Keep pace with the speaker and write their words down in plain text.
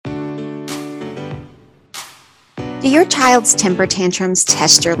Do your child's temper tantrums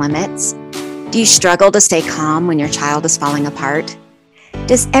test your limits? Do you struggle to stay calm when your child is falling apart?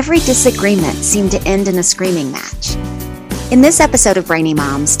 Does every disagreement seem to end in a screaming match? In this episode of Brainy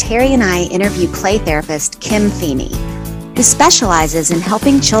Moms, Terry and I interview play therapist Kim Feeney, who specializes in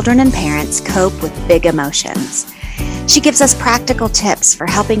helping children and parents cope with big emotions. She gives us practical tips for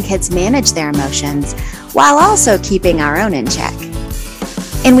helping kids manage their emotions while also keeping our own in check.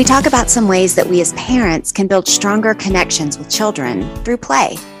 And we talk about some ways that we as parents can build stronger connections with children through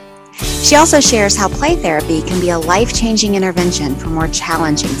play. She also shares how play therapy can be a life-changing intervention for more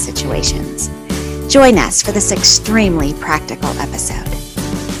challenging situations. Join us for this extremely practical episode.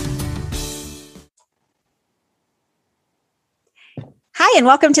 Hi, and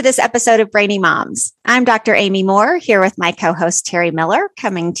welcome to this episode of Brainy Moms. I'm Dr. Amy Moore, here with my co-host Terry Miller,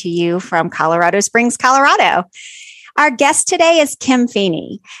 coming to you from Colorado Springs, Colorado. Our guest today is Kim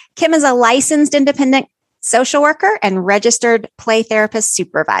Feeney. Kim is a licensed independent social worker and registered play therapist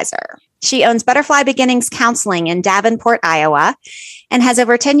supervisor. She owns Butterfly Beginnings Counseling in Davenport, Iowa, and has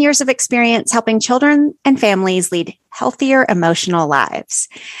over 10 years of experience helping children and families lead healthier emotional lives.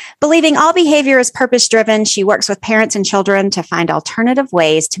 Believing all behavior is purpose-driven, she works with parents and children to find alternative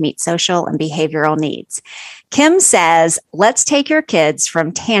ways to meet social and behavioral needs. Kim says, let's take your kids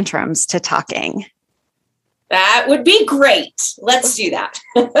from tantrums to talking. That would be great. Let's do that.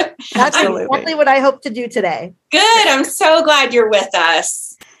 That's exactly what I hope to do today. Good. I'm so glad you're with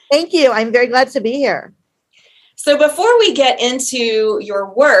us. Thank you. I'm very glad to be here. So before we get into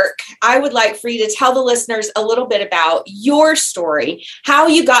your work, I would like for you to tell the listeners a little bit about your story, how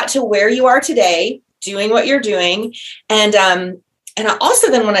you got to where you are today, doing what you're doing. And I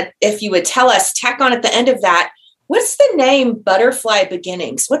also then want to, if you would tell us, tack on at the end of that, what's the name Butterfly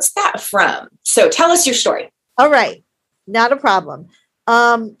Beginnings? What's that from? So tell us your story. All right. Not a problem.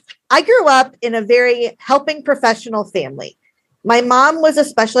 I grew up in a very helping professional family. My mom was a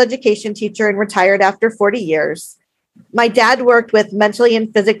special education teacher and retired after 40 years. My dad worked with mentally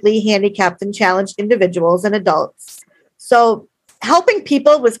and physically handicapped and challenged individuals and adults. So helping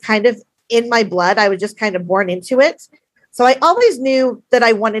people was kind of in my blood. I was just kind of born into it. So I always knew that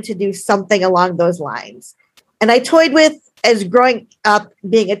I wanted to do something along those lines. And I toyed with, as growing up,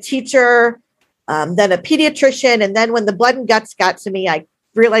 being a teacher, then a pediatrician. And then when the blood and guts got to me, I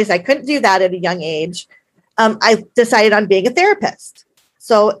realized I couldn't do that at a young age. I decided on being a therapist.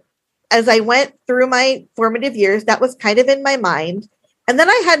 So as I went through my formative years, that was kind of in my mind. And then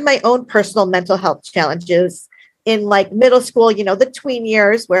I had my own personal mental health challenges in like middle school, the tween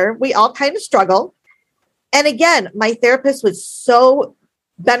years where we all kind of struggle. And again, my therapist was so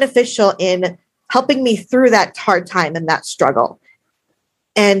beneficial in helping me through that hard time and that struggle.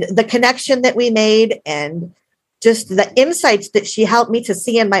 And the connection that we made and just the insights that she helped me to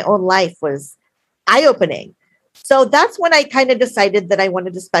see in my own life was eye-opening. So that's when I kind of decided that I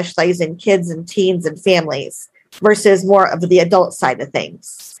wanted to specialize in kids and teens and families versus more of the adult side of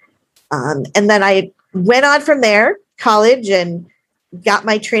things. And then I went on from there, college, and got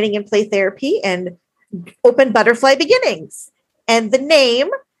my training in play therapy and opened Butterfly Beginnings. And the name,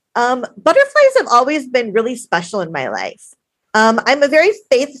 butterflies have always been really special in my life. I'm a very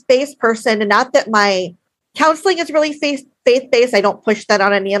faith-based person, and not that my counseling is really faith-based. I don't push that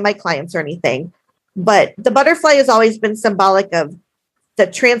on any of my clients or anything. But the butterfly has always been symbolic of the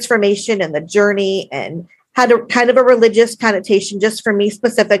transformation and the journey, and had a kind of a religious connotation just for me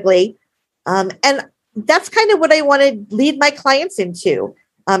specifically. And that's kind of what I want to lead my clients into,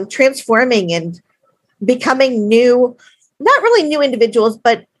 transforming and becoming new, not really new individuals,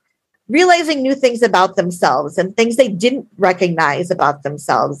 but realizing new things about themselves and things they didn't recognize about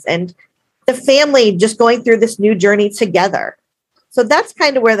themselves, and the family just going through this new journey together. So that's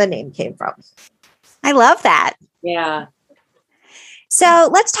kind of where the name came from. I love that. Yeah. So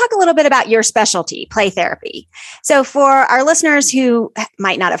let's talk a little bit about your specialty, play therapy. So for our listeners who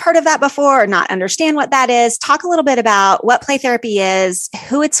might not have heard of that before or not understand what that is, talk a little bit about what play therapy is,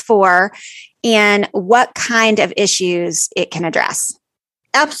 who it's for, and what kind of issues it can address.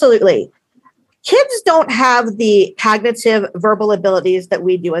 Absolutely. Kids don't have the cognitive verbal abilities that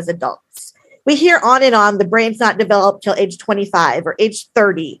we do as adults. We hear on and on, the brain's not developed till age 25 or age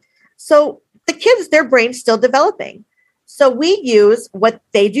 30. So the kids, their brain's still developing. So we use what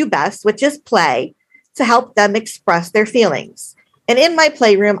they do best, which is play, to help them express their feelings. And in my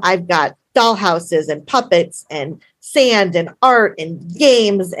playroom, I've got doll houses and puppets and sand and art and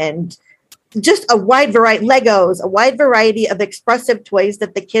games and just a wide variety, Legos, a wide variety of expressive toys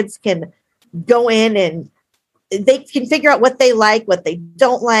that the kids can go in and they can figure out what they like, what they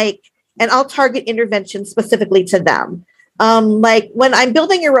don't like, and I'll target interventions specifically to them. Like when I'm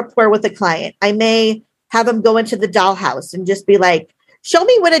building a rapport with a client, I may have them go into the dollhouse and just be like, show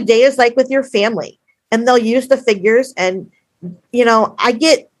me what a day is like with your family. And they'll use the figures. And, I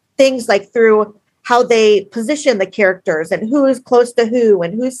get things like through how they position the characters and who is close to who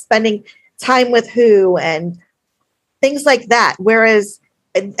and who's spending time with who and things like that. Whereas,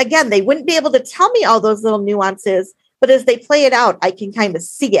 again, they wouldn't be able to tell me all those little nuances, but as they play it out, I can kind of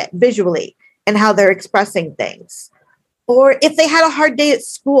see it visually and how they're expressing things. Or if they had a hard day at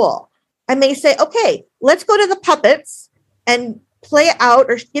school, I may say, okay, let's go to the puppets and play out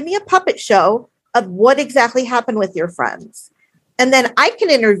or give me a puppet show of what exactly happened with your friends. And then I can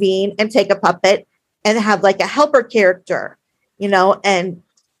intervene and take a puppet and have like a helper character, and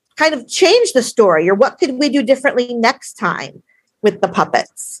kind of change the story, or what could we do differently next time with the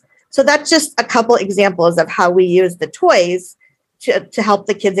puppets. So that's just a couple examples of how we use the toys to help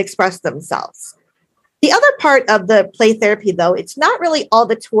the kids express themselves. The other part of the play therapy, though, it's not really all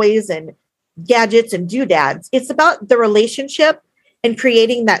the toys and gadgets and doodads. It's about the relationship and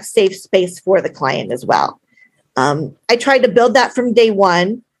creating that safe space for the client as well. I tried to build that from day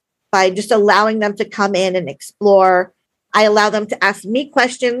one by just allowing them to come in and explore. I allow them to ask me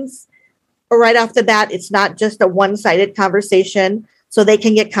questions right off the bat. It's not just a one-sided conversation, so they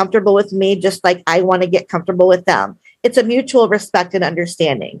can get comfortable with me just like I want to get comfortable with them. It's a mutual respect and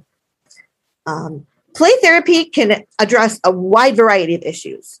understanding. Play therapy can address a wide variety of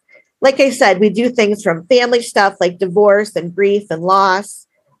issues. Like I said, we do things from family stuff like divorce and grief and loss,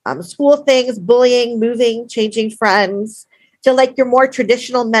 school things, bullying, moving, changing friends, to like your more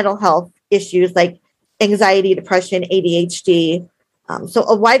traditional mental health issues like anxiety, depression, ADHD. So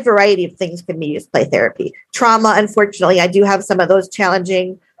a wide variety of things can be used play therapy. Trauma, unfortunately, I do have some of those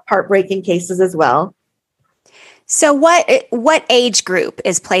challenging, heartbreaking cases as well. So what age group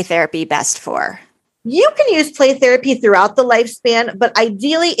is play therapy best for? You can use play therapy throughout the lifespan, but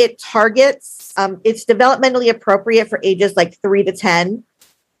ideally it targets, it's developmentally appropriate for ages like 3 to 10.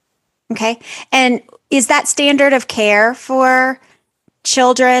 Okay. And is that standard of care for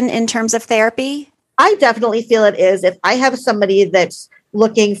children in terms of therapy? I definitely feel it is. If I have somebody that's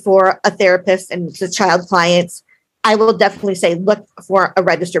looking for a therapist and it's a child client, I will definitely say, look for a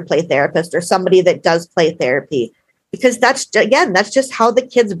registered play therapist or somebody that does play therapy, because that's just how the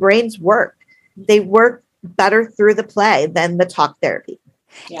kids' brains work. They work better through the play than the talk therapy.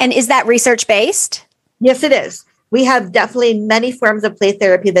 Yeah. And is that research-based? Yes, it is. We have definitely many forms of play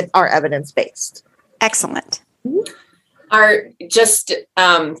therapy that are evidence-based. Excellent. Mm-hmm. Just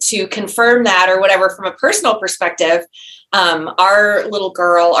to confirm that or whatever, from a personal perspective, our little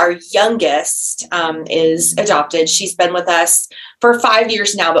girl, our youngest, is adopted. She's been with us for 5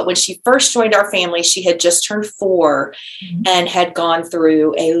 years now, but when she first joined our family, she had just turned 4 and had gone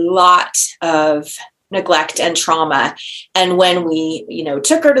through a lot of neglect and trauma. And when we,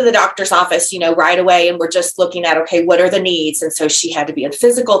 took her to the doctor's office, right away, and we're just looking at, okay, what are the needs? And so she had to be in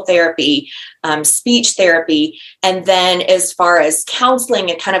physical therapy, speech therapy. And then as far as counseling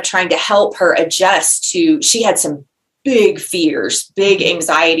and kind of trying to help her adjust she had some big fears, big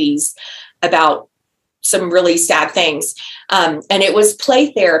anxieties about some really sad things. And it was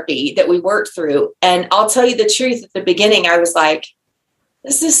play therapy that we worked through. And I'll tell you the truth, at the beginning, I was like,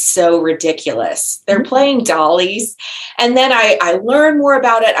 this is so ridiculous. They're playing dollies. And then I learned more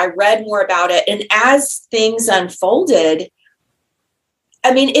about it. I read more about it. And as things unfolded,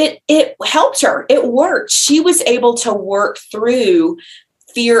 it helped her. It worked. She was able to work through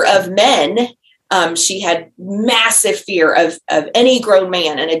fear of men. She had massive fear of any grown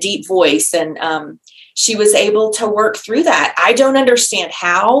man and a deep voice. And she was able to work through that. I don't understand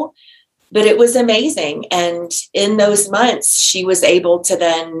how, but it was amazing. And in those months, she was able to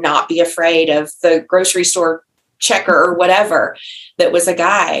then not be afraid of the grocery store checker or whatever that was a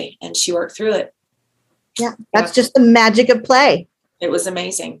guy. And she worked through it. Yeah, that's just the magic of play. It was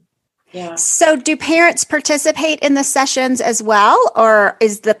amazing. Yeah. So do parents participate in the sessions as well, or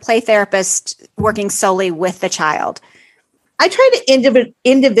is the play therapist working solely with the child? I try to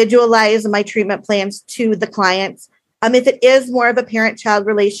individualize my treatment plans to the clients. If it is more of a parent-child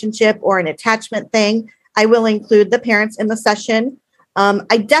relationship or an attachment thing, I will include the parents in the session.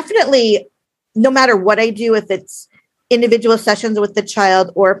 I definitely, no matter what I do, if it's individual sessions with the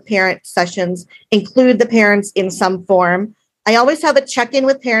child or parent sessions, include the parents in some form. I always have a check-in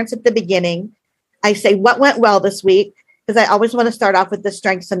with parents at the beginning. I say, what went well this week? Because I always want to start off with the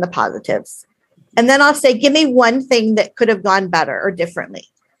strengths and the positives. And then I'll say, give me one thing that could have gone better or differently.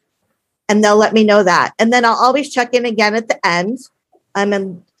 And they'll let me know that. And then I'll always check in again at the end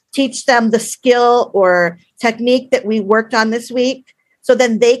and teach them the skill or technique that we worked on this week, so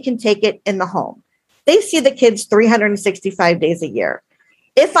then they can take it in the home. They see the kids 365 days a year.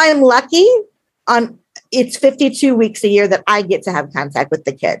 If I'm lucky, on it's 52 weeks a year that I get to have contact with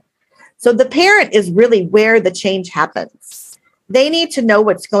the kid. So the parent is really where the change happens. They need to know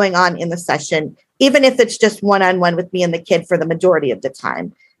what's going on in the session, even if it's just one-on-one with me and the kid for the majority of the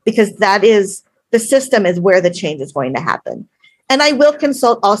time, because that is the system is where the change is going to happen. And I will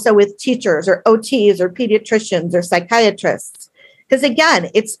consult also with teachers or OTs or pediatricians or psychiatrists, because again,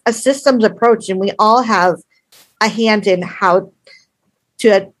 it's a systems approach and we all have a hand in how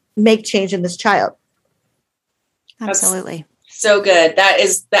to make change in this child. Absolutely. So good.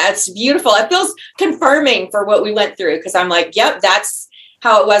 That's beautiful. It feels confirming for what we went through, because I'm like, yep, that's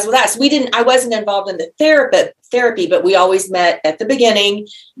how it was with us. I wasn't involved in the therapy, but we always met at the beginning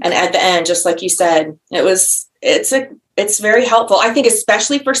and at the end, just like you said. It's very helpful, I think,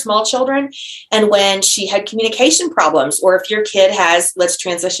 especially for small children. And when she had communication problems, or if your kid has, let's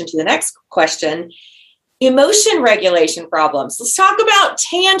transition to the next question, emotion regulation problems. Let's talk about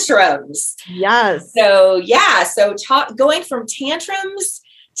tantrums. Yes. So going from tantrums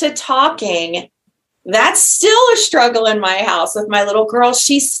to talking, that's still a struggle in my house with my little girl.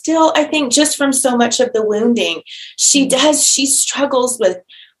 She's still, I think, just from so much of the wounding, she struggles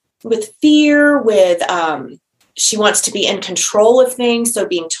with fear, she wants to be in control of things. So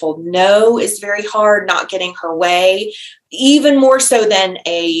being told no is very hard, not getting her way, even more so than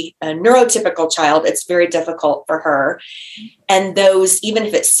a neurotypical child. It's very difficult for her. And those, even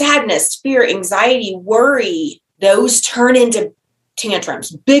if it's sadness, fear, anxiety, worry, those turn into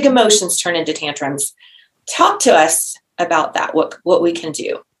tantrums. Big emotions turn into tantrums. Talk to us about that, what we can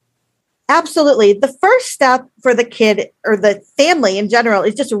do. Absolutely. The first step for the kid or the family in general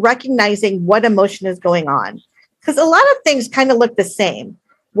is just recognizing what emotion is going on. Because a lot of things kind of look the same.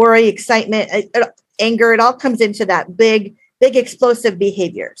 Worry, excitement, anger, it all comes into that big explosive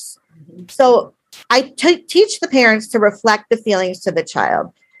behaviors. Mm-hmm. So I teach the parents to reflect the feelings to the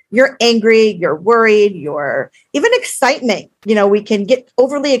child. You're angry, you're worried, you're even excitement. We can get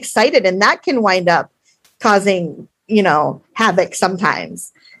overly excited and that can wind up causing, havoc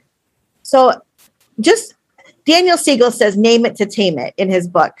sometimes. So just Daniel Siegel says, name it to tame it in his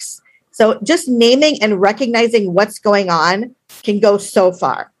books. So just naming and recognizing what's going on can go so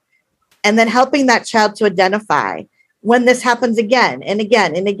far. And then helping that child to identify when this happens again and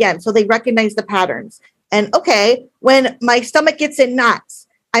again and again. So they recognize the patterns. And okay, when my stomach gets in knots,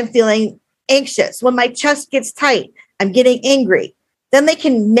 I'm feeling anxious. When my chest gets tight, I'm getting angry. Then they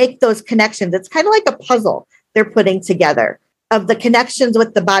can make those connections. It's kind of like a puzzle they're putting together of the connections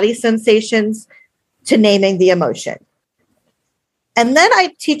with the body sensations to naming the emotion. And then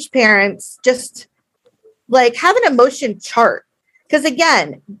I teach parents just like have an emotion chart. Because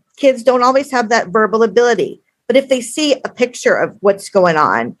again, kids don't always have that verbal ability. But if they see a picture of what's going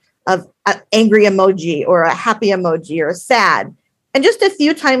on, of an angry emoji or a happy emoji or a sad, and just a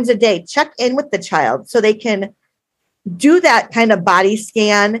few times a day, check in with the child so they can do that kind of body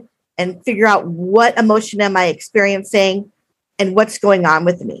scan and figure out what emotion am I experiencing and what's going on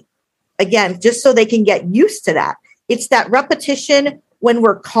with me. Again, just so they can get used to that. It's that repetition when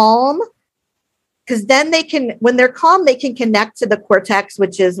we're calm, because then when they're calm, they can connect to the cortex,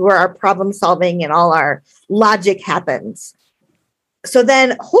 which is where our problem solving and all our logic happens. So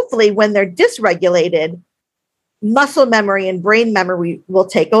then hopefully when they're dysregulated, muscle memory and brain memory will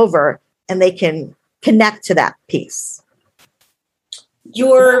take over and they can connect to that piece.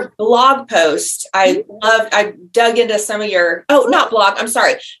 Your blog post, I dug into some of your,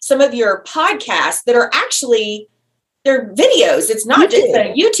 some of your podcasts that are actually, they're videos. It's not just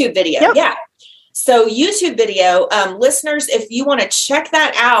a YouTube video. Yep. Yeah. So YouTube video, listeners, if you want to check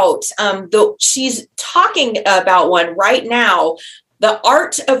that out, she's talking about one right now, The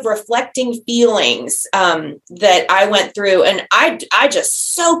Art of Reflecting Feelings, that I went through, and I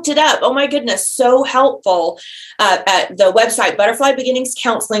just soaked it up. Oh my goodness, so helpful. At the website,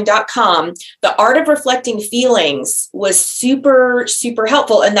 butterflybeginningscounseling.com, The Art of Reflecting Feelings was super, super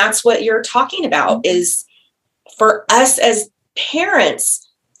helpful. And that's what you're talking about, is for us as parents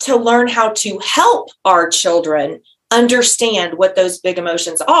to learn how to help our children understand what those big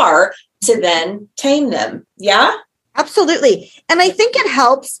emotions are to then tame them. Yeah? Absolutely. And I think it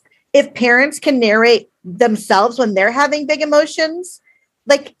helps if parents can narrate themselves when they're having big emotions.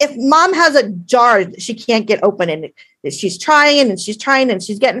 Like if mom has a jar she can't get open and she's trying and she's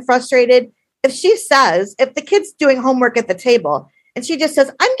getting frustrated. If the kid's doing homework at the table and she just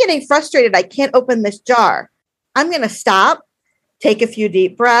says, I'm getting frustrated, I can't open this jar, I'm going to stop, take a few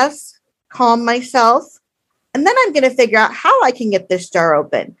deep breaths, calm myself, and then I'm going to figure out how I can get this jar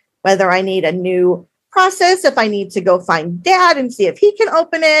open, whether I need a new process, if I need to go find dad and see if he can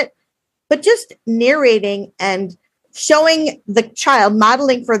open it, but just narrating and showing the child,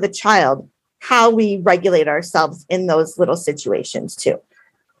 modeling for the child how we regulate ourselves in those little situations too.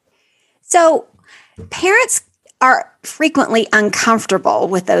 So parents are frequently uncomfortable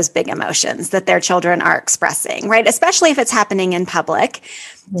with those big emotions that their children are expressing, right? Especially if it's happening in public.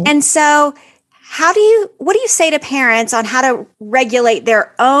 Mm-hmm. And so what do you say to parents on how to regulate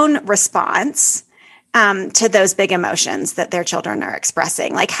their own response to those big emotions that their children are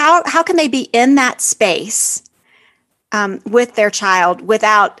expressing? Like how can they be in that space with their child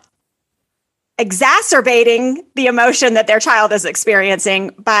without exacerbating the emotion that their child is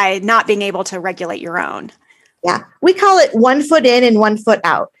experiencing by not being able to regulate your own? Yeah, we call it 1 foot in and 1 foot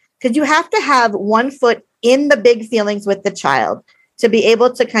out, because you have to have 1 foot in the big feelings with the child to be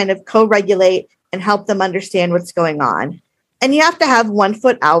able to kind of co-regulate and help them understand what's going on. And you have to have 1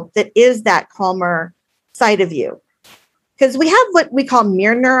 foot out that is that calmer side of you. Because we have what we call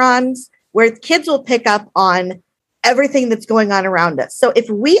mirror neurons, where kids will pick up on everything that's going on around us. So if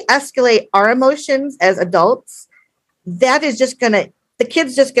we escalate our emotions as adults, that is just the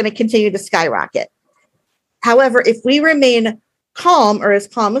kid's just going to continue to skyrocket. However, if we remain calm or as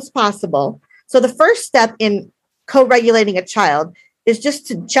calm as possible, so the first step in co-regulating a child is just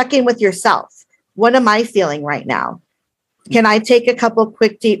to check in with yourself. What am I feeling right now? Can I take a couple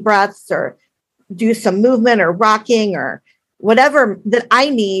quick deep breaths or do some movement or rocking or whatever that I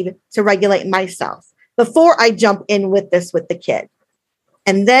need to regulate myself before I jump in with the kid?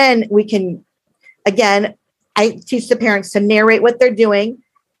 And then we can, again, I teach the parents to narrate what they're doing.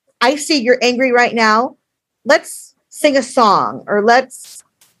 I see you're angry right now. Let's sing a song, or let's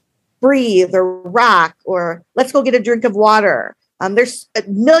breathe or rock, or let's go get a drink of water. There's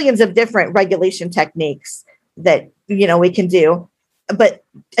millions of different regulation techniques that, we can do. But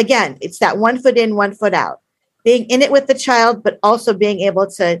again, it's that 1 foot in, 1 foot out, being in it with the child, but also being able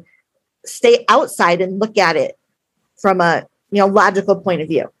to stay outside and look at it from a, logical point of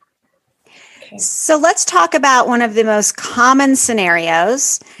view. Okay. So let's talk about one of the most common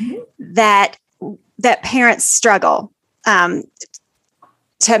scenarios that parents struggle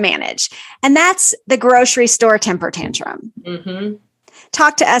to manage. And that's the grocery store temper tantrum. Mm-hmm.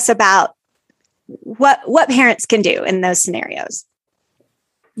 Talk to us about what parents can do in those scenarios.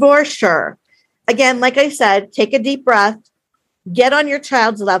 For sure. Again, like I said, take a deep breath, get on your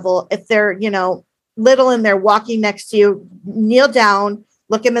child's level. If they're, little and they're walking next to you, kneel down,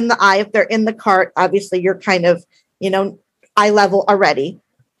 look them in the eye. If they're in the cart, obviously you're kind of, eye level already,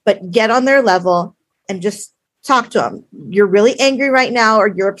 but get on their level and just talk to them. You're really angry right now, or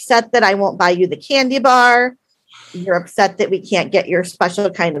you're upset that I won't buy you the candy bar. You're upset that we can't get your special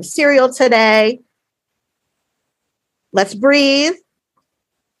kind of cereal today. Let's breathe.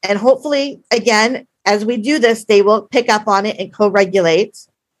 And hopefully, again, as we do this, they will pick up on it and co-regulate.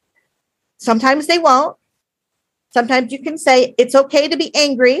 Sometimes they won't. Sometimes you can say, it's okay to be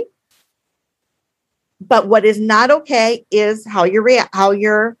angry, but what is not okay is how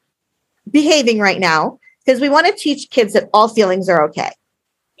you're behaving right now, because we want to teach kids that all feelings are okay.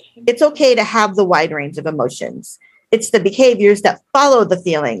 It's okay to have the wide range of emotions. It's the behaviors that follow the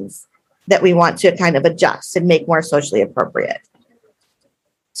feelings that we want to kind of adjust and make more socially appropriate.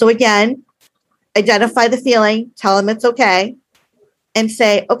 So again, identify the feeling, tell them it's okay, and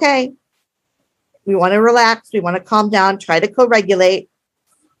say, okay, we want to relax, we want to calm down, try to co-regulate.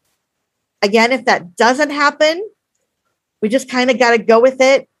 Again, if that doesn't happen, we just kind of got to go with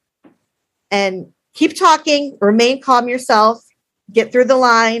it and keep talking, remain calm yourself, get through the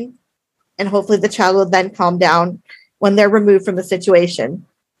line, and hopefully the child will then calm down when they're removed from the situation.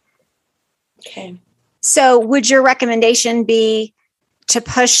 Okay. So would your recommendation be to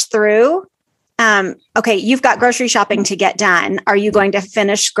push through? Okay, you've got grocery shopping to get done. Are you going to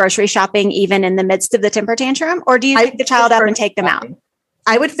finish grocery shopping even in the midst of the temper tantrum? Or do you pick the child up and take them out?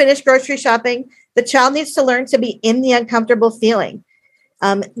 I would finish grocery shopping. The child needs to learn to be in the uncomfortable feeling.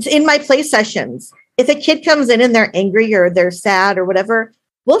 In my play sessions, if a kid comes in and they're angry or they're sad or whatever,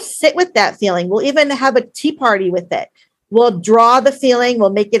 we'll sit with that feeling. We'll even have a tea party with it. We'll draw the feeling.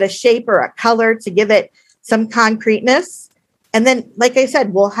 We'll make it a shape or a color to give it some concreteness. And then, like I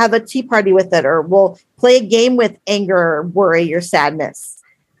said, we'll have a tea party with it, or we'll play a game with anger or worry or sadness.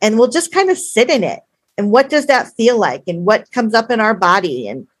 And we'll just kind of sit in it. And what does that feel like? And what comes up in our body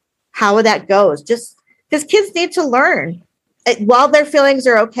and how that goes? Just because kids need to learn while their feelings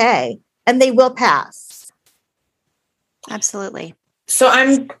are okay, and they will pass. Absolutely. So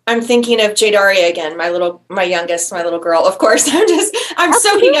I'm thinking of Jadaria again, my youngest, my little girl. Of course, I'm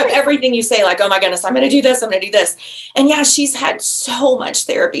soaking up everything you say, like, oh my goodness, I'm going to do this. I'm going to do this. And yeah, she's had so much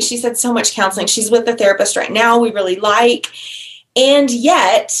therapy. She's had so much counseling. She's with the therapist right now we really like. And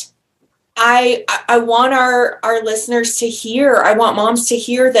yet I want our listeners to hear, I want moms to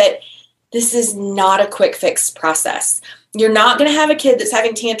hear that this is not a quick fix process. You're not going to have a kid that's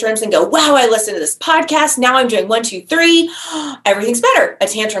having tantrums and go, wow, I listened to this podcast. Now I'm doing 1, 2, 3. Everything's better. A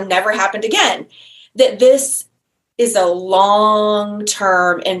tantrum never happened again. That this is a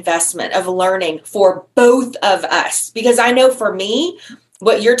long-term investment of learning for both of us. Because I know for me,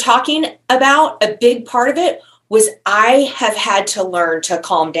 what you're talking about, a big part of it was I have had to learn to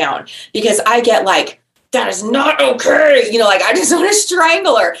calm down because I get like, that is not okay. Like I just want to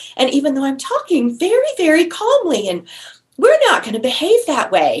strangle her. And even though I'm talking very, very calmly and we're not going to behave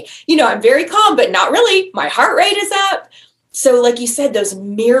that way. I'm very calm, but not really. My heart rate is up. So like you said, those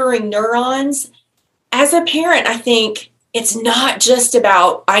mirroring neurons, as a parent, I think it's not just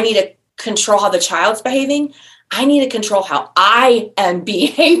about, I need to control how the child's behaving. I need to control how I am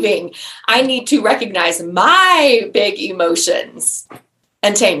behaving. I need to recognize my big emotions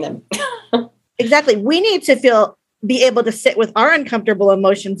and tame them. Exactly. We need to be able to sit with our uncomfortable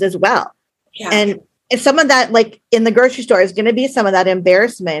emotions as well. Yeah. And some of that, like in the grocery store, is going to be some of that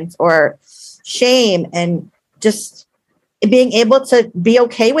embarrassment or shame, and just being able to be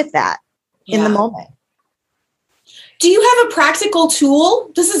okay with that in the moment. Do you have a practical tool?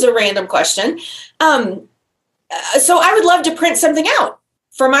 This is a random question. So I would love to print something out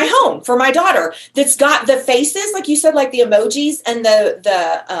for my home, for my daughter, that's got the faces, like you said, like the emojis and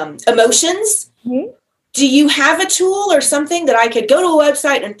the emotions. Mm-hmm. Do you have a tool or something that I could go to a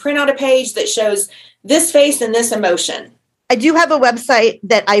website and print out a page that shows this face and this emotion? I do have a website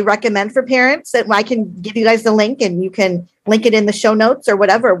that I recommend for parents that I can give you guys the link, and you can link it in the show notes or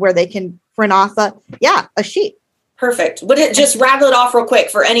whatever, where they can print off a sheet. Perfect. Would it just rattle it off real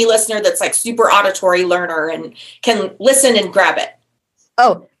quick for any listener that's like super auditory learner and can listen and grab it?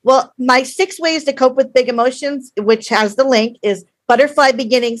 Oh, well, my 6 ways to cope with big emotions, which has the link, is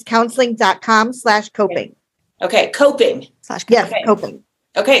butterflybeginningscounseling.com/coping. Okay. Coping. Yes, okay. Coping.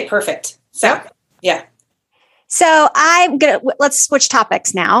 Okay. Perfect. So, yeah. So let's switch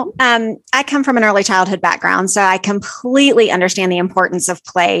topics now. I come from an early childhood background, so I completely understand the importance of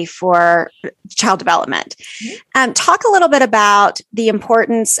play for child development. Talk a little bit about the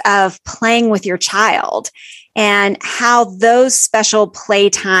importance of playing with your child and how those special play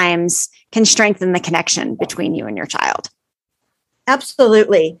times can strengthen the connection between you and your child.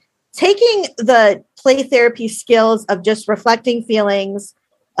 Absolutely. Taking the play therapy skills of just reflecting feelings,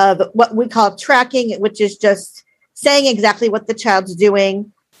 of what we call tracking, which is just saying exactly what the child's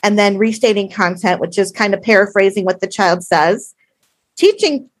doing, and then restating content, which is kind of paraphrasing what the child says.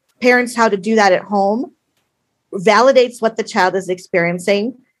 Teaching parents how to do that at home validates what the child is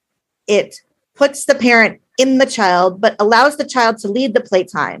experiencing. It puts the parent in the child, but allows the child to lead the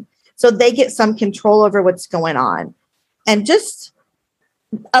playtime so they get some control over what's going on. And just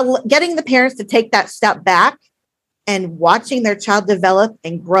getting the parents to take that step back and watching their child develop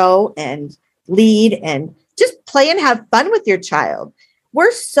and grow and lead and just play and have fun with your child.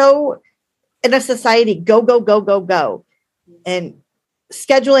 We're so in a society, go, go, go, go, go. And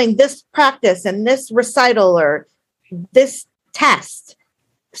scheduling this practice and this recital or this test,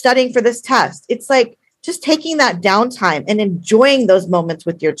 studying for this test. It's like just taking that downtime and enjoying those moments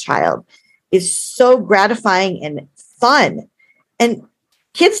with your child is so gratifying and fun. And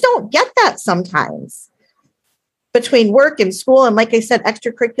kids don't get that sometimes. Between work and school and, like I said,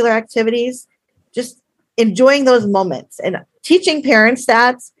 extracurricular activities, just enjoying those moments and teaching parents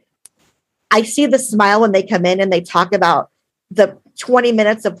that. I see the smile when they come in and they talk about the 20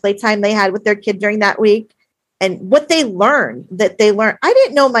 minutes of playtime they had with their kid during that week and what they learned. I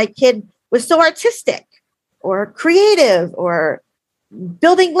didn't know my kid was so artistic or creative or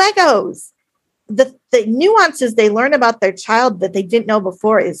building Legos. The nuances they learn about their child that they didn't know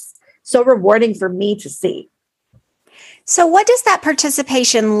before is so rewarding for me to see. So what does that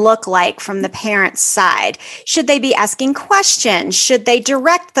participation look like from the parent's side? Should they be asking questions? Should they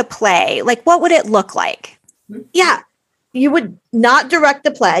direct the play? Like, what would it look like? Yeah, you would not direct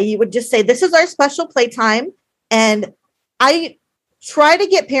the play. You would just say, this is our special playtime. And I try to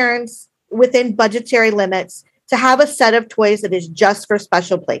get parents within budgetary limits to have a set of toys that is just for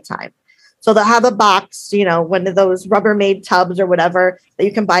special playtime. So they'll have a box, one of those Rubbermaid tubs or whatever that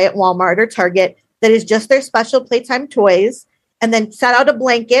you can buy at Walmart or Target that is just their special playtime toys, and then set out a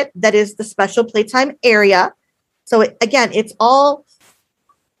blanket that is the special playtime area. So it's all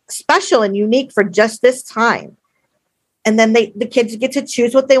special and unique for just this time. And then the kids get to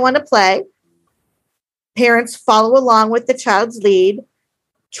choose what they want to play. Parents follow along with the child's lead.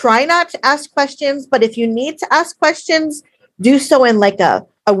 Try not to ask questions, but if you need to ask questions, do so in like a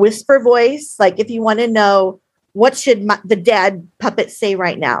whisper voice. Like if you want to know, what should the dad puppet say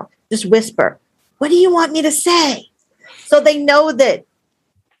right now? Just whisper. What do you want me to say? So they know that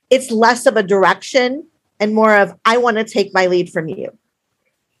it's less of a direction and more of, I want to take my lead from you.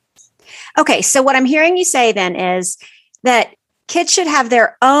 Okay. So what I'm hearing you say then is that kids should have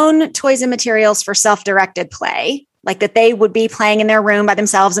their own toys and materials for self-directed play, like that they would be playing in their room by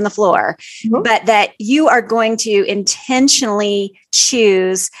themselves on the floor, but that you are going to intentionally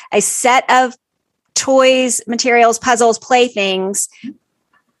choose a set of toys, materials, puzzles, playthings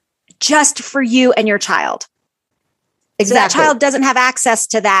just for you and your child. Exactly. So that child doesn't have access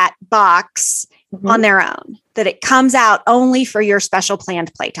to that box on their own, that it comes out only for your special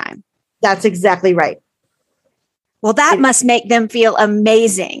planned playtime. That's exactly right. Well, that must make them feel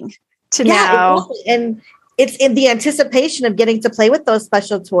amazing to know. And it's in the anticipation of getting to play with those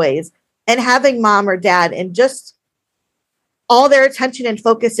special toys and having mom or dad and just all their attention and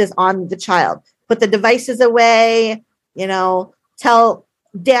focus is on the child. Put the devices away, tell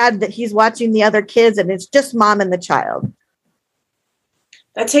dad that he's watching the other kids and it's just mom and the child.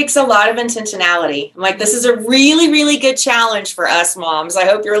 That takes a lot of intentionality. I'm like, this is a really, really good challenge for us moms. I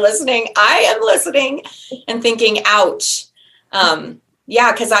hope you're listening. I am listening and thinking, ouch.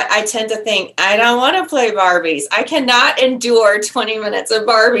 Because I tend to think, I don't want to play Barbies. I cannot endure 20 minutes of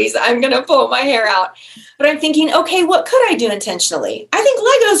Barbies. I'm going to pull my hair out. But I'm thinking, okay, what could I do intentionally? I think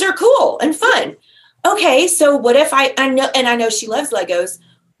Legos are cool and fun. Okay, so what if I know she loves Legos.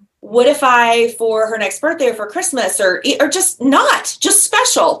 What if I, for her next birthday or for Christmas or just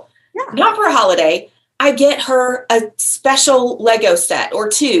special, not for a holiday, I get her a special Lego set or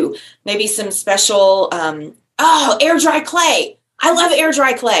two, maybe some special, air dry clay. I love air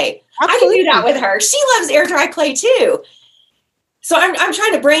dry clay. Absolutely. I can do that with her. She loves air dry clay too. So I'm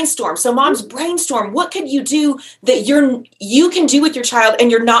trying to brainstorm. So moms, brainstorm. What could you do that you can do with your child and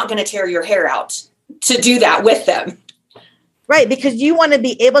you're not going to tear your hair out to do that with them? Right, because you want to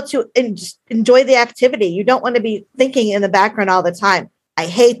be able to enjoy the activity. You don't want to be thinking in the background all the time, I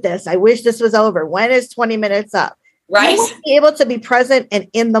hate this. I wish this was over. When is 20 minutes up? Right. You want to be able to be present and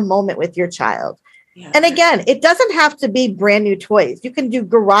in the moment with your child. Yeah. And again, it doesn't have to be brand new toys. You can do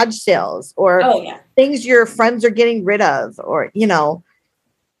garage sales or things your friends are getting rid of or,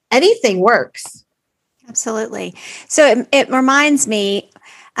 anything works. Absolutely. So it reminds me,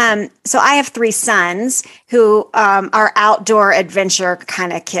 so I have 3 sons who are outdoor adventure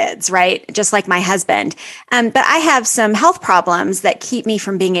kind of kids, right? Just like my husband. But I have some health problems that keep me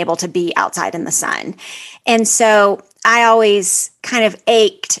from being able to be outside in the sun. And so I always kind of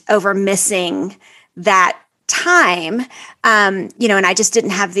ached over missing that time, and I just didn't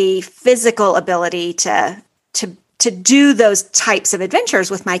have the physical ability to do those types of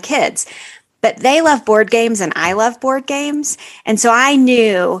adventures with my kids. But they love board games and I love board games. And so I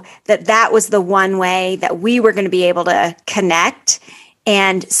knew that was the one way that we were going to be able to connect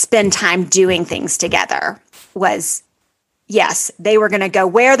and spend time doing things together was, yes, they were going to go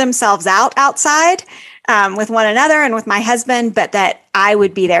wear themselves out outside with one another and with my husband, but that I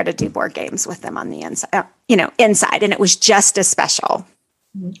would be there to do board games with them on the inside, inside. And it was just as special.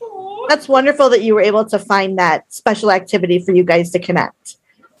 That's wonderful that you were able to find that special activity for you guys to connect.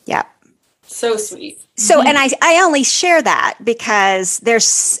 Yeah. So sweet. So, and I only share that because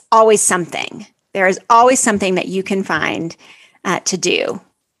there's always something. There is always something that you can find to do.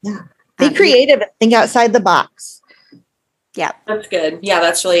 Yeah. Be creative and think outside the box. Yeah. That's good. Yeah,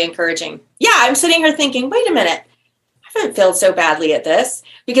 that's really encouraging. Yeah, I'm sitting here thinking, wait a minute. I haven't failed so badly at this.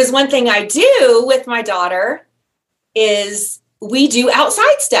 Because one thing I do with my daughter is we do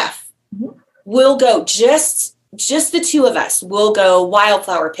outside stuff. Mm-hmm. We'll go just the two of us. We'll go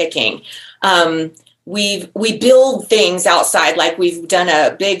wildflower picking. We build things outside, like we've done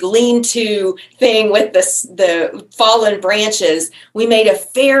a big lean-to thing with the fallen branches. We made a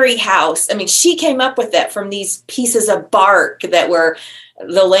fairy house. I mean, she came up with it from these pieces of bark that were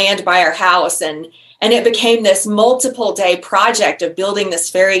the land by our house. And it became this multiple day project of building this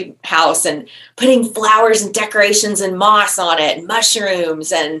fairy house and putting flowers and decorations and moss on it and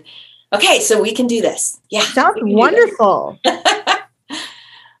mushrooms. And okay, so we can do this. Yeah. Sounds wonderful.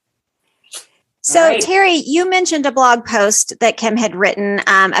 So, right. Terry, you mentioned a blog post that Kim had written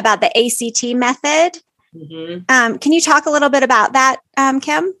about the ACT method. Mm-hmm. Can you talk a little bit about that,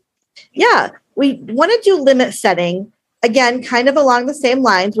 Kim? Yeah, we want to do limit setting, again, kind of along the same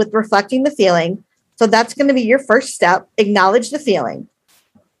lines with reflecting the feeling. So that's going to be your first step. Acknowledge the feeling.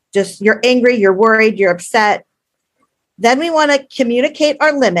 Just you're angry, you're worried, you're upset. Then we want to communicate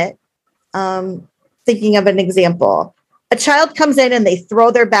our limit. Thinking of an example. A child comes in and they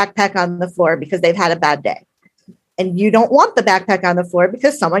throw their backpack on the floor because they've had a bad day. And you don't want the backpack on the floor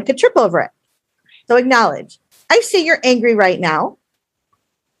because someone could trip over it. So acknowledge. I see you're angry right now.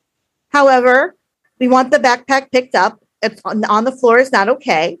 However, we want the backpack picked up it's on the floor is not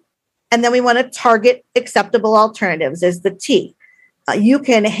okay. And then we want to target acceptable alternatives is the T. You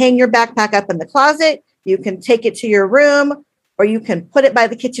can hang your backpack up in the closet. You can take it to your room, or you can put it by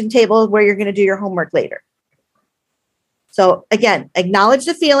the kitchen table where you're going to do your homework later. So again, acknowledge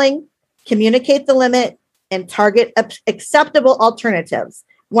the feeling, communicate the limit, and target acceptable alternatives,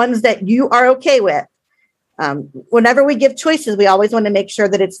 ones that you are okay with. Whenever we give choices, we always want to make sure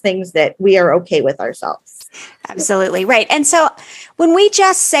that it's things that we are okay with ourselves. Absolutely. Right. And so when we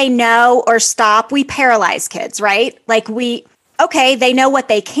just say no or stop, we paralyze kids, right? Like they know what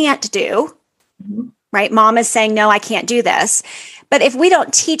they can't do, right? Mom is saying, no, I can't do this. But if we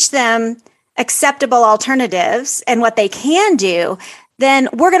don't teach them acceptable alternatives and what they can do, then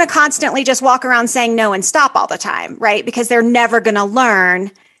we're going to constantly just walk around saying no and stop all the time, right? Because they're never going to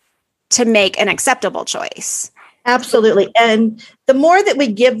learn to make an acceptable choice. Absolutely. And the more that we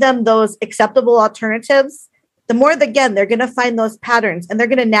give them those acceptable alternatives, the more, again, they're going to find those patterns and they're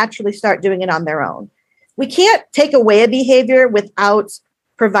going to naturally start doing it on their own. We can't take away a behavior without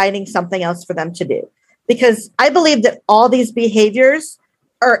providing something else for them to do. Because I believe that all these behaviors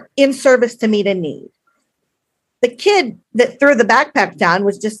are in service to meet a need. The kid that threw the backpack down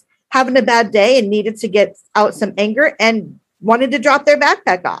was just having a bad day and needed to get out some anger and wanted to drop their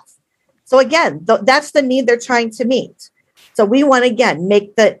backpack off. So again, that's the need they're trying to meet. So we want to, again,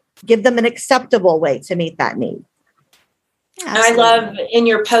 give them an acceptable way to meet that need. I love in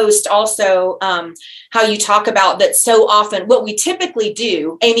your post also how you talk about that so often. What we typically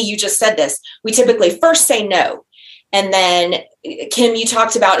do, Amy, you just said this, we typically first say no. And then Kim, you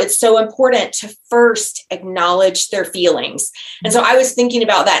talked about it's so important to first acknowledge their feelings. And so I was thinking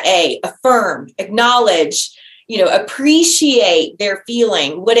about that affirm, acknowledge, appreciate their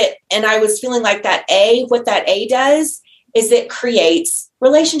feeling. And I was feeling like what that A does is it creates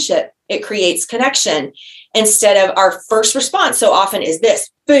relationship. It creates connection instead of our first response so often is this,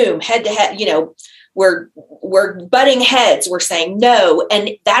 boom, head to head, we're butting heads. We're saying no.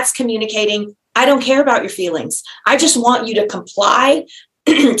 And that's communicating, I don't care about your feelings. I just want you to comply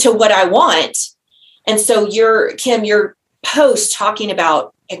to what I want. And so your post talking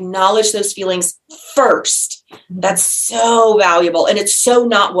about acknowledge those feelings first. That's so valuable. And it's so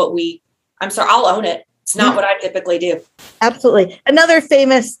not I'll own it. It's not what I typically do. Absolutely. Another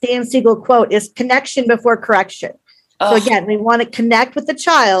famous Dan Siegel quote is connection before correction. So again, we want to connect with the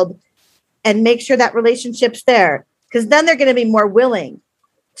child and make sure that relationship's there, because then they're going to be more willing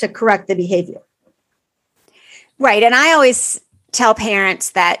to correct the behavior. Right. And I always tell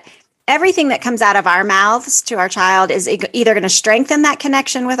parents that everything that comes out of our mouths to our child is either going to strengthen that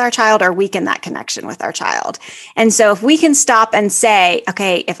connection with our child or weaken that connection with our child. And so if we can stop and say,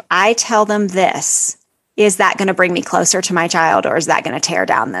 okay, if I tell them this, is that going to bring me closer to my child, or is that going to tear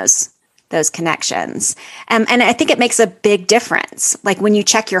down those connections? And I think it makes a big difference, like when you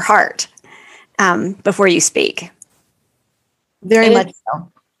check your heart before you speak. Very much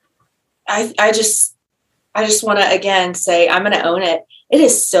so. I just want to again say, I'm going to own it. It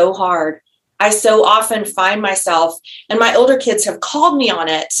is so hard. I so often find myself, and my older kids have called me on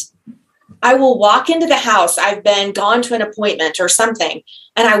it. I will walk into the house. I've been gone to an appointment or something,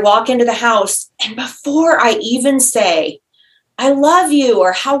 and I walk into the house, and before I even say, I love you,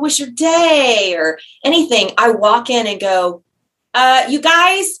 or how was your day, or anything, I walk in and go, you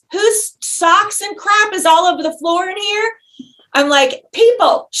guys, whose socks and crap is all over the floor in here? I'm like,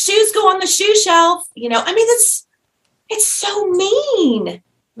 people, shoes go on the shoe shelf. It's so mean.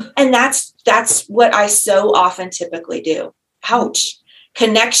 And that's what I so often typically do. Ouch.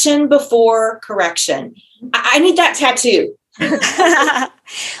 Connection before correction. I need that tattoo.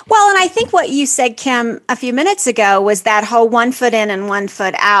 Well, and I think what you said, Kim, a few minutes ago was that whole 1 foot in and 1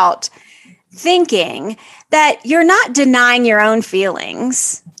 foot out thinking, that you're not denying your own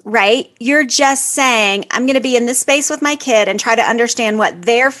feelings, right? You're just saying, I'm going to be in this space with my kid and try to understand what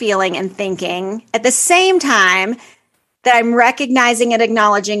they're feeling and thinking at the same time that I'm recognizing and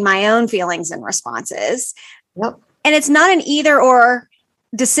acknowledging my own feelings and responses. Yep. And it's not an either or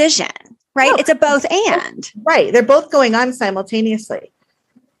decision, right? No. It's a both and. Right. They're both going on simultaneously.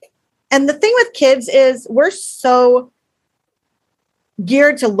 And the thing with kids is we're so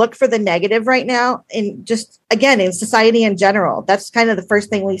geared to look for the negative right now, and just, again, in society in general. That's kind of the first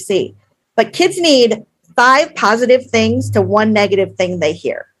thing we see. But kids need 5 positive things to 1 negative thing they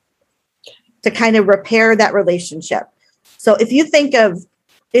hear to kind of repair that relationship. So if you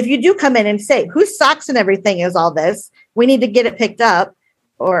do come in and say, whose socks and everything is all this? We need to get it picked up.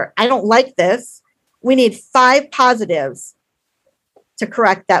 Or I don't like this. We need 5 positives to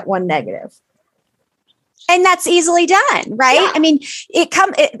correct that 1 negative. And that's easily done, right? Yeah. I mean,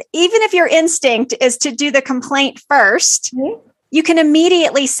 even if your instinct is to do the complaint first, you can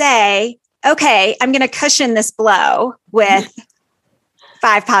immediately say, okay, I'm going to cushion this blow with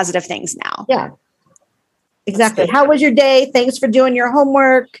 5 positive things now. Yeah, exactly. How was your day? Thanks for doing your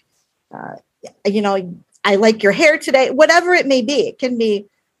homework. I like your hair today, whatever it may be. It can be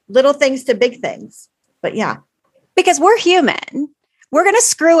little things to big things, but yeah. Because we're human. We're going to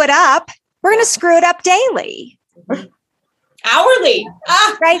screw it up. We're going to screw it up daily. Hourly.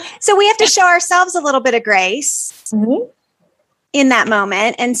 Right. So we have to show ourselves a little bit of grace in that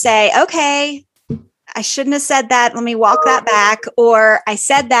moment and say, okay, I shouldn't have said that. Let me walk that back. Or I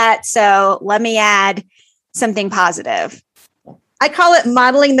said that, so let me add something positive. I call it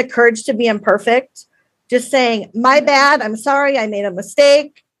modeling the courage to be imperfect. Just saying, my bad. I'm sorry. I made a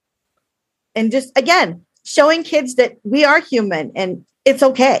mistake. And just, again, showing kids that we are human and it's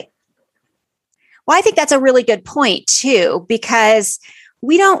okay. Well, I think that's a really good point too, because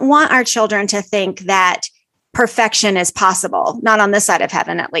we don't want our children to think that perfection is possible, not on this side of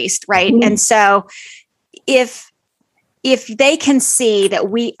heaven, at least. Right. And so if they can see that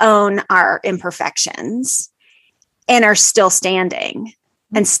we own our imperfections and are still standing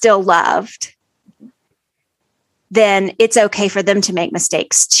and still loved, then it's okay for them to make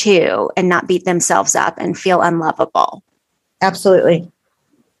mistakes too and not beat themselves up and feel unlovable. Absolutely.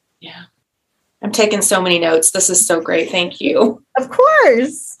 Yeah. I'm taking so many notes. This is so great. Thank you. Of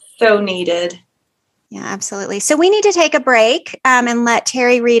course. So needed. Yeah, absolutely. So we need to take a break and let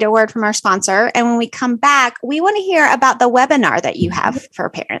Terry read a word from our sponsor. And when we come back, we want to hear about the webinar that you have for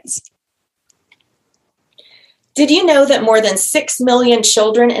parents. Did you know that more than 6 million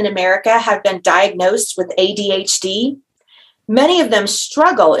children in America have been diagnosed with ADHD? Many of them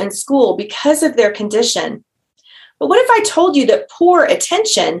struggle in school because of their condition. But what if I told you that poor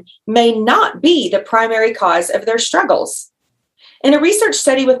attention may not be the primary cause of their struggles? In a research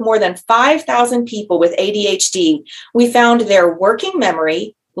study with more than 5,000 people with ADHD, we found their working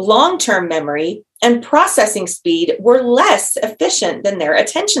memory, long-term memory, and processing speed were less efficient than their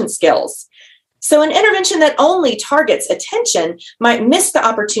attention skills. So an intervention that only targets attention might miss the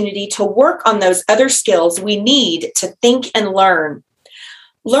opportunity to work on those other skills we need to think and learn.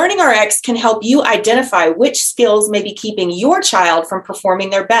 LearningRx can help you identify which skills may be keeping your child from performing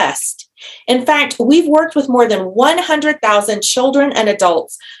their best. In fact, we've worked with more than 100,000 children and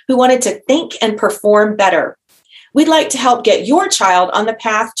adults who wanted to think and perform better. We'd like to help get your child on the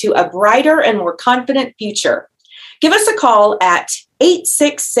path to a brighter and more confident future. Give us a call at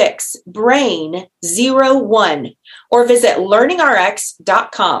 866-BRAIN-01 or visit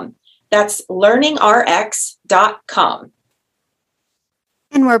learningrx.com. That's learningrx.com.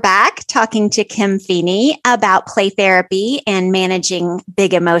 And we're back talking to Kim Feeney about play therapy and managing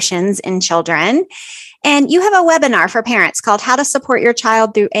big emotions in children. And you have a webinar for parents called How to Support Your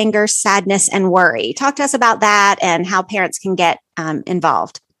Child Through Anger, Sadness, and Worry. Talk to us about that and how parents can get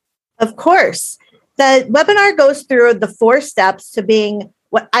involved. Of course. The webinar goes through the 4 steps to being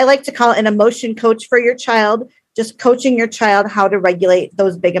what I like to call an emotion coach for your child, just coaching your child how to regulate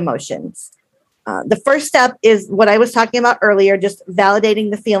those big emotions. The first step is what I was talking about earlier, just validating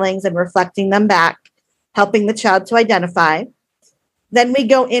the feelings and reflecting them back, helping the child to identify. Then we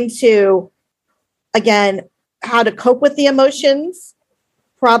go into, again, how to cope with the emotions,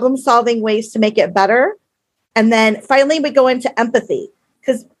 problem-solving ways to make it better. And then finally, we go into empathy,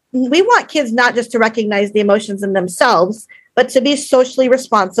 because we want kids not just to recognize the emotions in themselves, but to be socially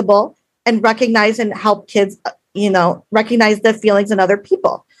responsible and recognize and help kids, recognize the feelings in other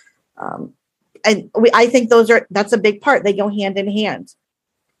people. I think that's a big part. They go hand in hand.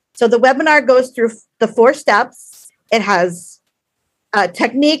 So the webinar goes through the 4 steps. It has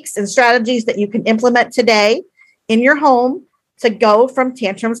techniques and strategies that you can implement today in your home to go from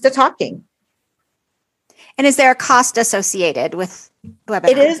tantrums to talking. And is there a cost associated with the webinar?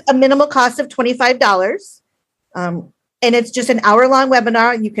 It is a minimal cost of $25. And it's just an hour-long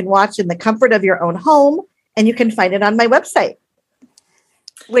webinar you can watch in the comfort of your own home, and you can find it on my website.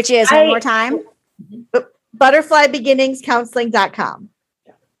 Which is, one more time? butterflybeginningscounseling.com.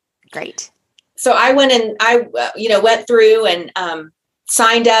 Great. So I went and went through and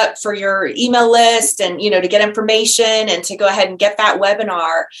signed up for your email list and, to get information and to go ahead and get that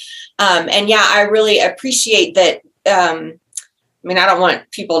webinar. I really appreciate that. I don't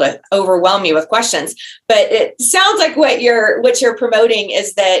want people to overwhelm you with questions, but it sounds like what you're promoting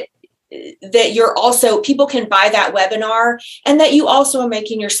is that that you're also, people can buy that webinar, and that you also are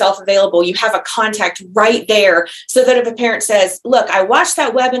making yourself available. You have a contact right there, so that if a parent says, look, I watched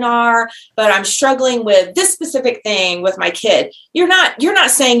that webinar, but I'm struggling with this specific thing with my kid, you're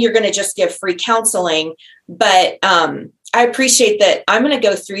not saying you're going to just give free counseling, but I appreciate that. I'm going to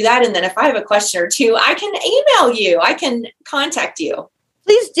go through that. And then if I have a question or two, I can email you, I can contact you.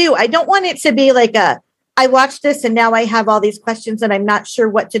 Please do. I don't want it to be like I watched this and now I have all these questions and I'm not sure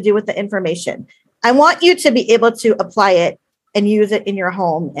what to do with the information. I want you to be able to apply it and use it in your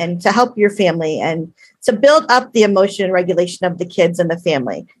home and to help your family and to build up the emotion and regulation of the kids and the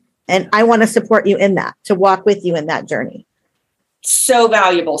family. And I want to support you in that, to walk with you in that journey. So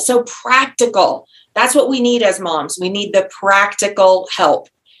valuable, so practical. That's what we need as moms. We need the practical help.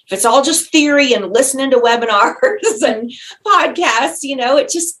 If it's all just theory and listening to webinars and podcasts, it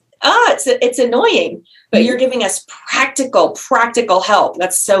just, it's annoying. But you're giving us practical help.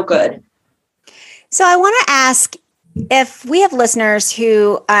 That's so good. So I want to ask, if we have listeners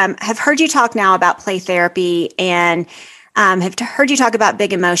who have heard you talk now about play therapy and have heard you talk about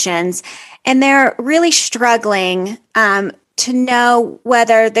big emotions, and they're really struggling to know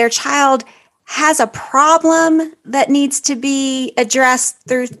whether their child has a problem that needs to be addressed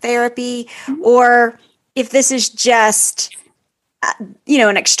through therapy, or if this is just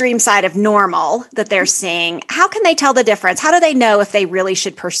an extreme side of normal that they're seeing, how can they tell the difference? How do they know if they really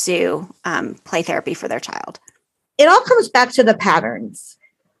should pursue play therapy for their child? It all comes back to the patterns.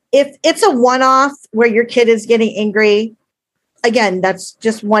 If it's a one-off where your kid is getting angry, again, that's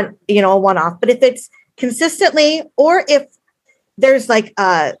just a one-off. But if it's consistently, or if there's like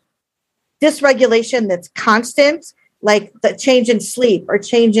a dysregulation that's constant, like the change in sleep or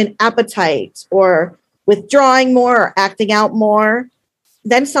change in appetite or withdrawing more or acting out more,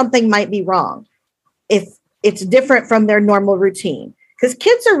 then something might be wrong if it's different from their normal routine. Because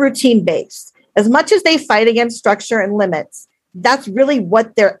kids are routine based. As much as they fight against structure and limits, that's really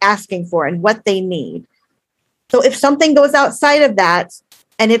what they're asking for and what they need. So if something goes outside of that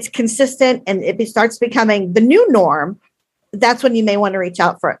and it's consistent and it starts becoming the new norm, that's when you may want to reach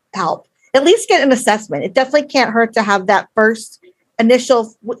out for help. At least get an assessment. It definitely can't hurt to have that first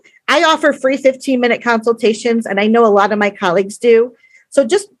initial. I offer free 15-minute consultations, and I know a lot of my colleagues do. So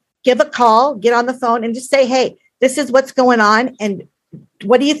just give a call, get on the phone, and just say, hey, this is what's going on, and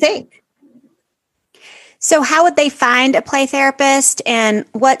what do you think? So how would they find a play therapist, and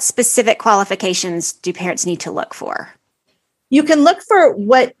what specific qualifications do parents need to look for? You can look for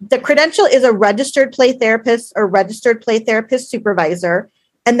what the credential is: a registered play therapist or registered play therapist supervisor.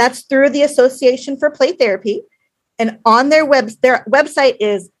 And that's through the Association for Play Therapy. And on their website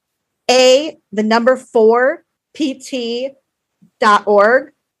is pt.org.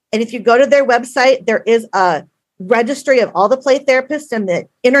 And if you go to their website, there is a registry of all the play therapists and the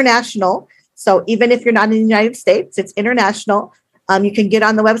international. So even if you're not in the United States, it's international. You can get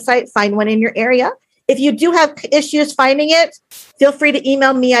on the website, find one in your area. If you do have issues finding it, feel free to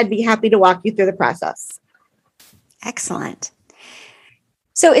email me. I'd be happy to walk you through the process. Excellent.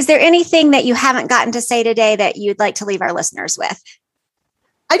 So is there anything that you haven't gotten to say today that you'd like to leave our listeners with?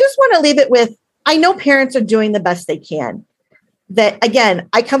 I just want to leave it with, I know parents are doing the best they can. That, again,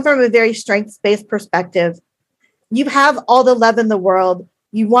 I come from a very strengths-based perspective. You have all the love in the world.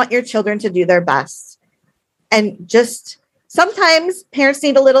 You want your children to do their best. And just sometimes parents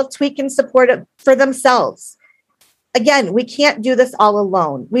need a little tweak and support for themselves. Again, we can't do this all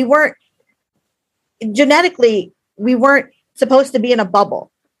alone. We weren't supposed to be in a bubble.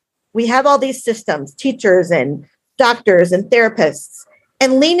 We have all these systems, teachers and doctors and therapists,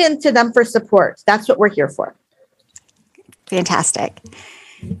 and lean into them for support. That's what we're here for. Fantastic.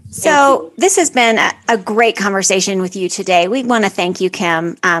 So this has been a great conversation with you today. We want to thank you,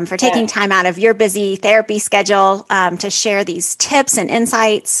 Kim, for taking time out of your busy therapy schedule to share these tips and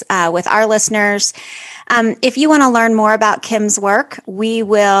insights with our listeners. If you want to learn more about Kim's work, we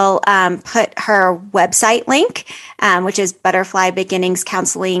will put her website link, which is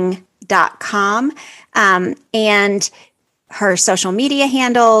butterflybeginningscounseling.com, and her social media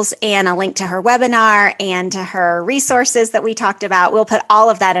handles and a link to her webinar and to her resources that we talked about. We'll put all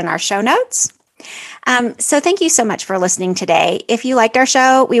of that in our show notes. So thank you so much for listening today. If you liked our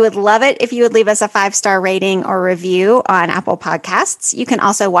show, we would love it if you would leave us a 5-star rating or review on Apple Podcasts. You can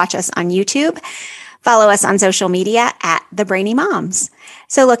also watch us on YouTube. Follow us on social media at The Brainy Moms.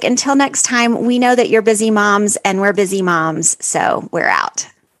 So look, until next time, we know that you're busy moms and we're busy moms, so we're out.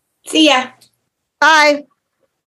 See ya. Bye.